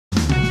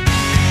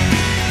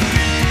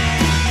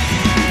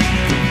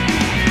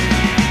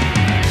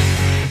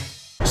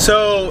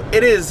So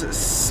it is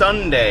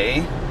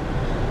Sunday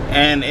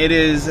and it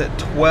is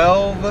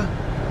 12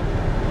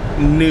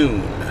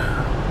 noon.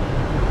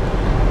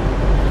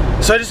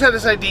 So I just had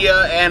this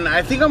idea and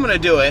I think I'm gonna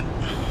do it.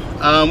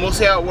 We'll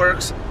see how it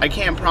works. I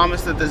can't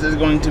promise that this is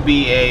going to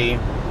be a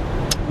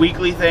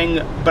weekly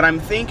thing, but I'm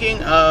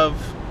thinking of,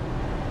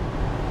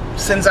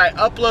 since I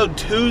upload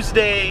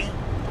Tuesday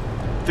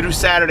through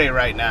Saturday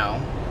right now,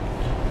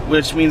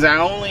 which means I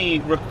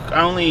only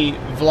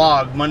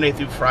vlog Monday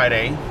through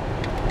Friday,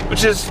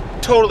 which is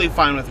totally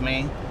fine with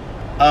me.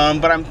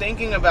 But I'm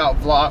thinking about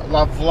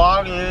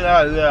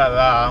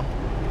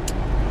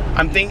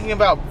I'm thinking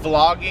about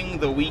vlogging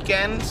the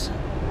weekends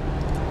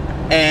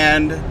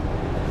and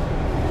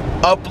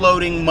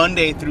uploading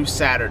Monday through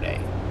Saturday.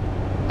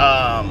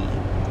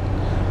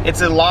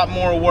 It's a lot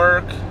more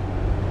work,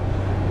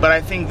 but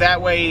I think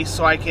that way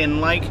so I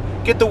can like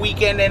get the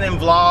weekend in and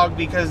vlog,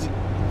 because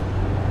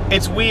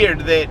it's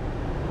weird that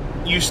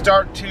you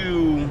start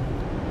to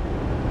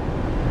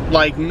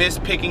like miss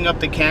picking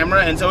up the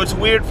camera, and so it's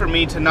weird for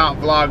me to not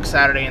vlog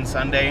Saturday and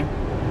Sunday,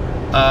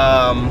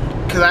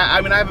 because I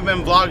mean I haven't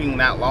been vlogging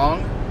that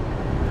long.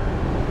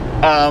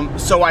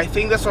 So I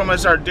think that's what I'm gonna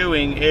start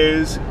doing,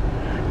 is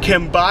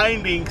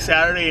combining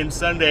Saturday and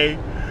Sunday,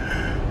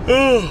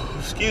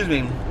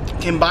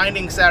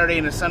 combining Saturday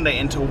and a Sunday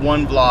into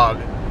one vlog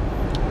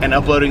and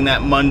uploading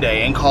that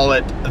Monday and call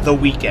it the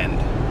weekend.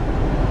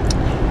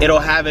 It'll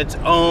have its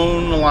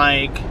own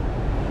like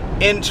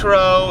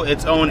intro,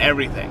 its own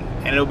everything,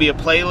 and it'll be a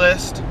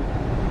playlist,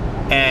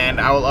 and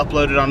I will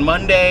upload it on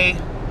Monday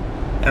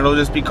and it'll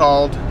just be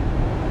called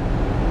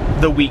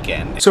the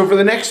weekend. So for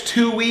the next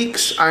 2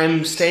 weeks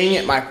I'm staying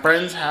at my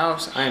friend's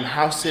house. I'm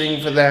house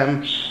sitting for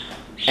them,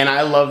 and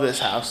I love this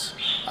house.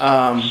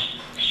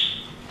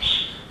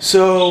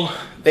 So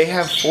they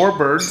have 4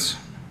 birds.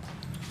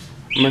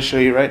 I'm gonna show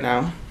you right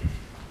now.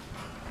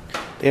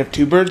 They have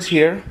 2 birds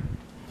here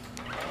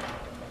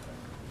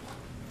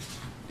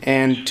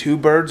and 2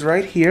 birds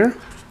right here.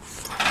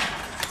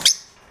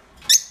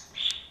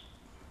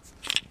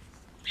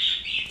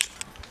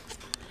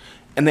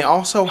 And they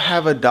also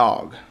have a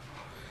dog.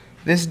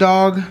 This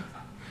dog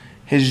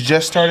has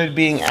just started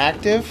being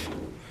active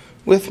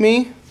with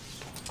me.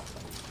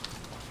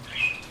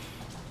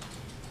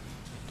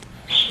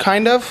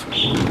 Kind of.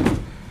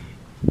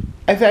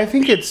 I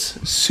think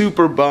it's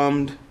super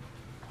bummed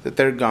that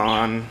they're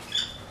gone.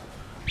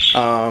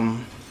 Hi,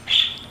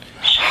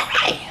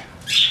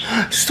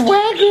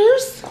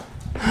 Swaggers.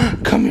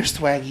 Come here,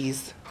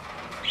 Swaggies.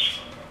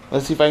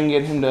 Let's see if I can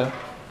get him to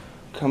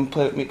come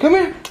play with me. Come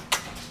here.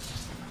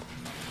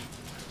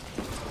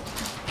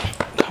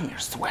 Come here,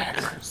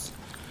 Swaggers.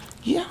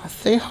 Yeah,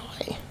 say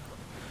hi.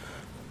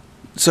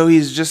 So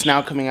he's just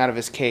now coming out of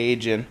his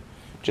cage and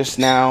just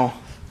now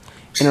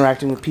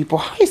interacting with people.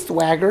 Hi,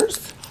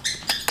 Swaggers.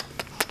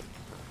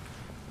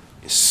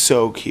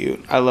 So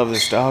cute. I love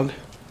this dog.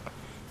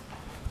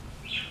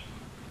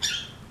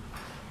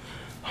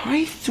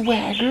 Hi,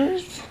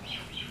 Swaggers.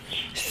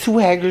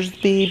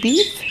 Swaggers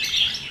babies.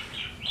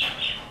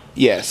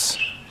 Yes.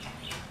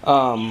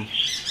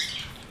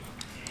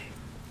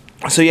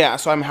 So yeah,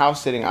 so I'm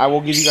house sitting. I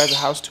will give you guys a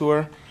house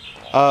tour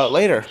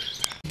later.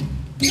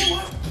 You know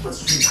what?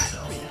 Let's treat ourselves.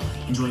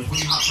 Enjoy free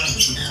hot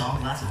breakfast with a tall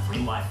glass of free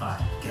Wi-Fi.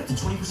 Get up to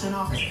 20%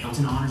 off as a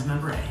Hilton Honors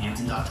member at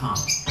Hampton.com.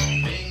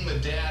 Being the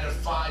dad of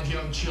 5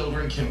 young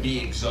children can be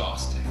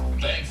exhausting.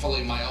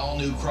 Thankfully, my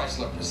all-new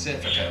Chrysler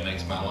Pacifica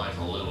makes my life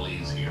a little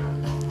easier.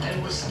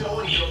 And with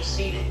stow-and-go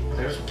seating,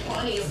 there's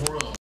plenty of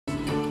room.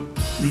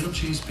 Real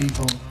cheese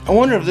people. I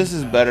wonder if this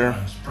is better.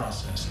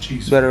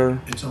 Better.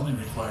 It's only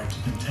required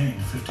to contain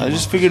 50. I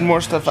just figured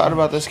more stuff out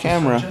about this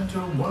camera.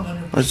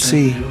 Let's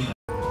see.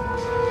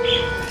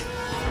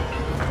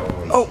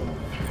 Oh,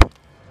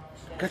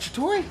 got your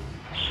toy?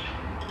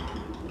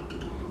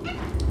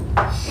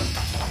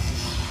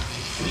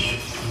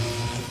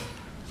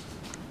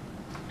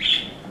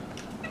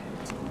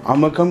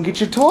 I'm gonna come get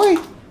your toy.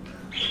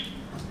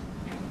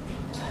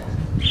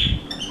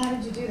 How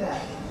did you do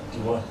that? Do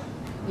what?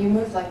 You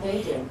moved like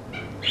they do.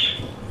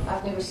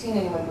 I've never seen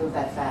anyone move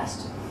that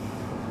fast.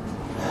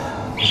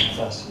 Wasn't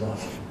fast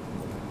enough.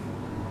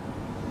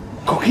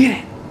 Go get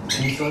it.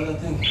 Can you throw that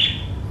thing?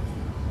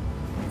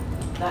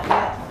 Not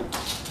yet.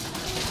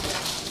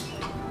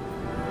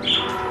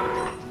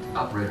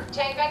 Operator.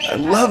 I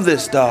love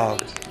this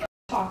dog.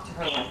 Talk to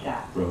her like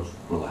that. Rose,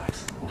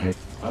 relax, okay?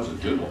 That was a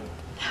good one.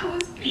 That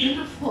was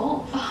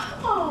beautiful.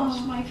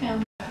 Oh, my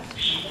family.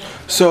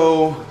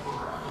 So,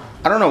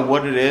 I don't know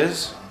what it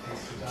is,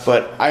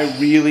 but I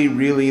really,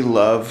 really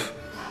love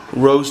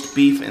roast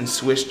beef and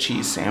Swiss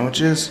cheese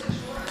sandwiches,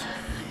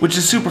 which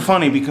is super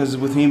funny because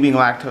with me being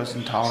lactose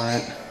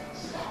intolerant,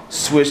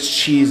 Swiss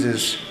cheese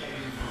is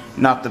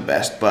not the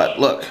best. But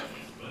look,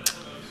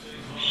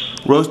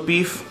 roast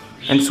beef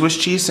and Swiss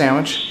cheese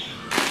sandwich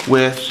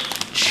with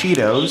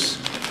Cheetos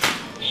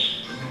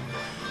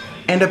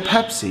and a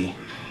Pepsi.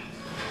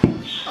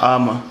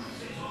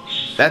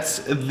 That's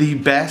the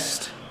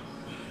best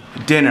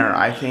dinner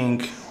I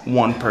think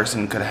one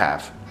person could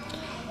have.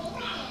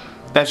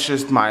 That's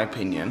just my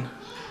opinion.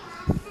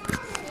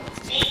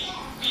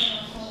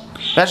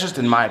 That's just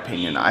in my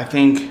opinion. I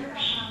think,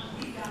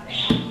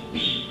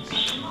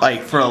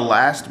 like, for a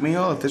last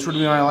meal, if this were to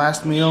be my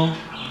last meal,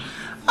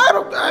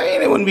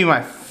 it wouldn't be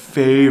my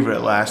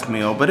favorite last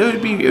meal, but it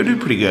would be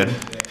pretty good.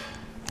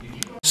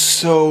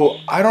 So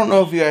I don't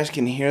know if you guys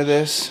can hear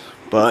this,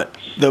 but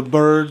the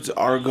birds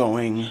are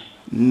going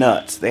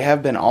nuts. They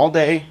have been all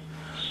day.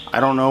 I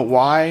don't know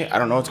why. I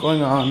don't know what's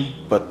going on,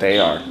 but they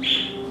are.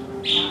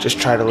 Just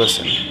try to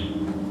listen.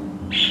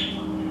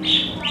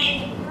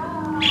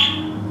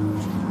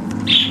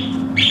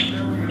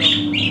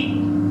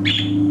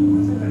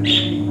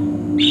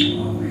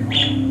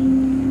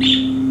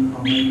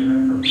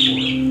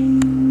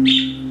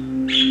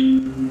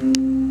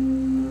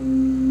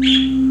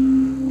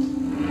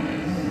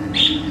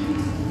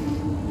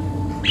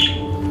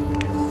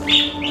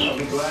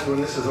 When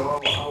this is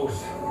all out.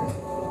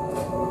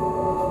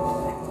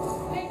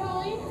 Hey,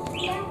 Colleen.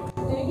 Yeah.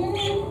 Did you get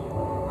in?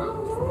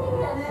 I'm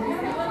doing it.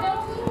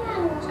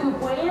 To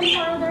way in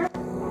further.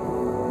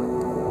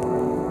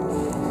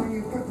 When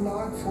you put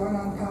logs one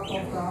on top of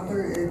the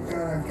other, it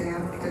got a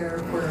gap there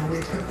where we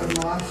put the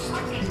moss to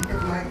keep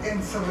it like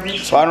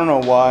insulation. So I don't know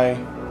why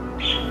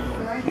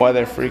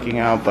they're freaking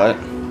out, but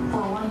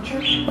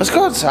let's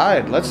go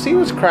outside. Let's see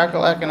what's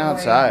crack-a-lacking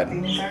outside.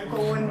 Things are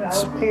going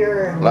out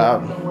here and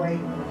Loud. the way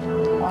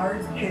our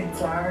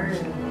kids are.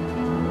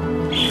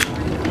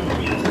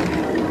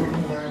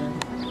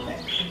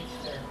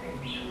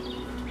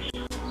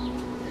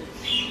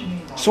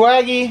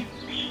 Swaggy,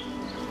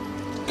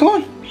 come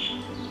on.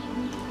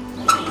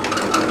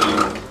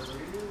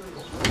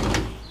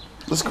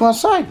 Let's go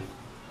outside.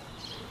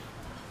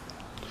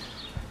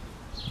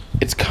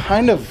 It's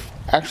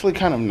actually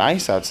kind of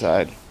nice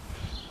outside.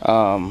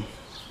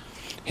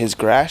 His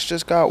grass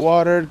just got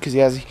watered because he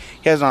has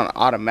it on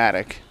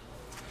automatic.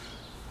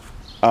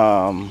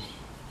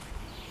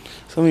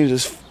 Something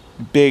just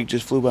big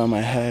just flew by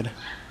my head.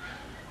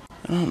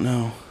 I don't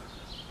know,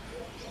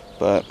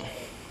 but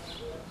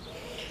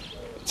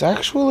it's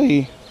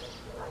actually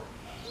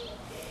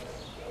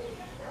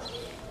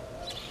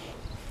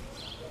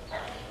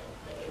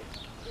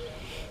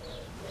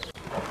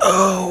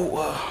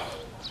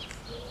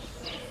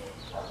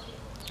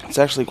it's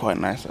actually quite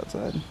nice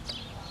outside.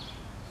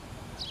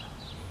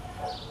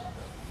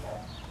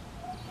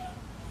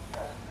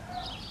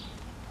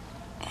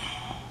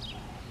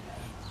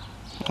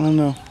 I don't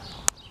know.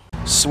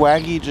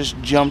 Swaggy just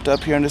jumped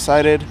up here and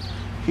decided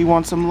he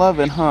wants some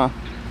loving, huh?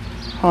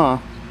 Huh?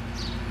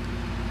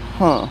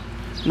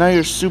 Now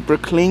you're super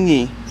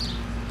clingy.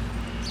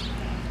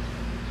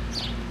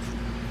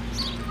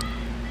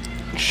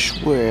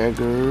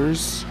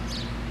 Swaggers.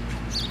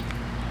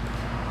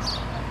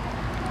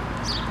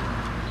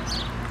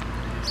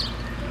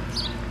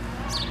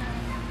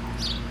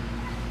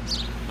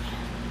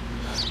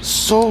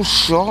 So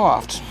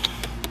soft.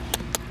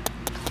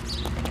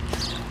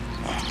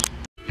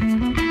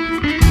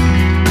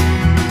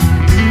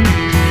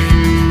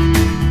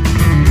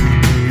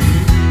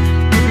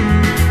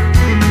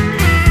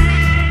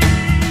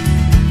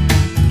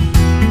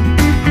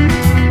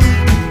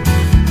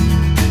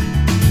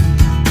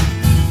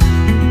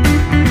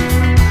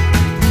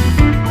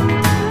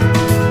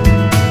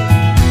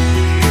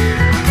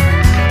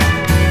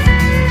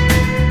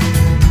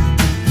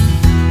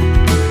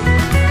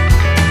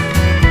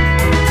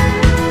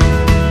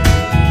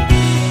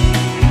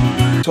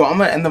 So I'm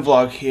gonna end the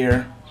vlog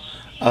here.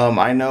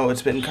 I know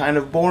it's been kind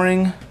of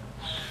boring,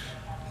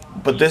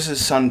 but this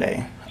is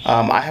Sunday.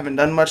 I haven't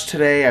done much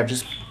today. I've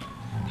just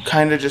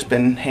kind of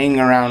been hanging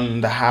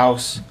around the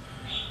house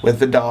with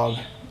the dog,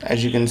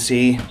 as you can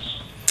see.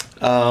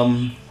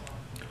 But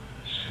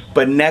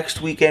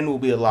next weekend will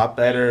be a lot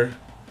better,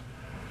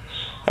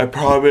 I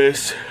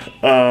promise.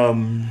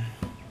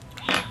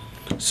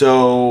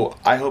 So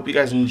I hope you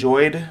guys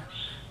enjoyed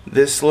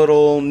this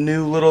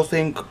new little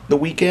thing, the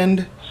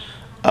weekend.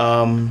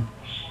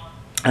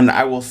 And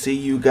I will see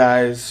you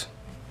guys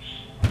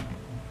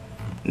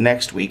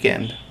next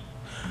weekend.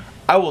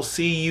 I will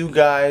see you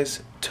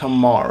guys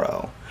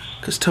tomorrow,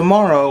 because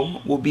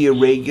tomorrow will be a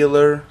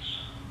regular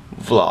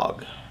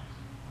vlog.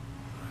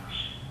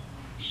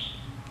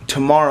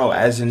 Tomorrow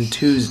as in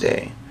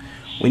Tuesday.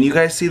 When you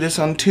guys see this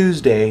on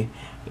Tuesday,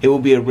 it will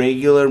be a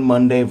regular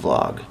Monday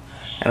vlog.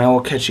 And I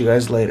will catch you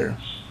guys later.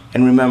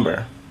 And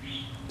remember,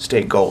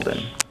 stay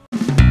golden.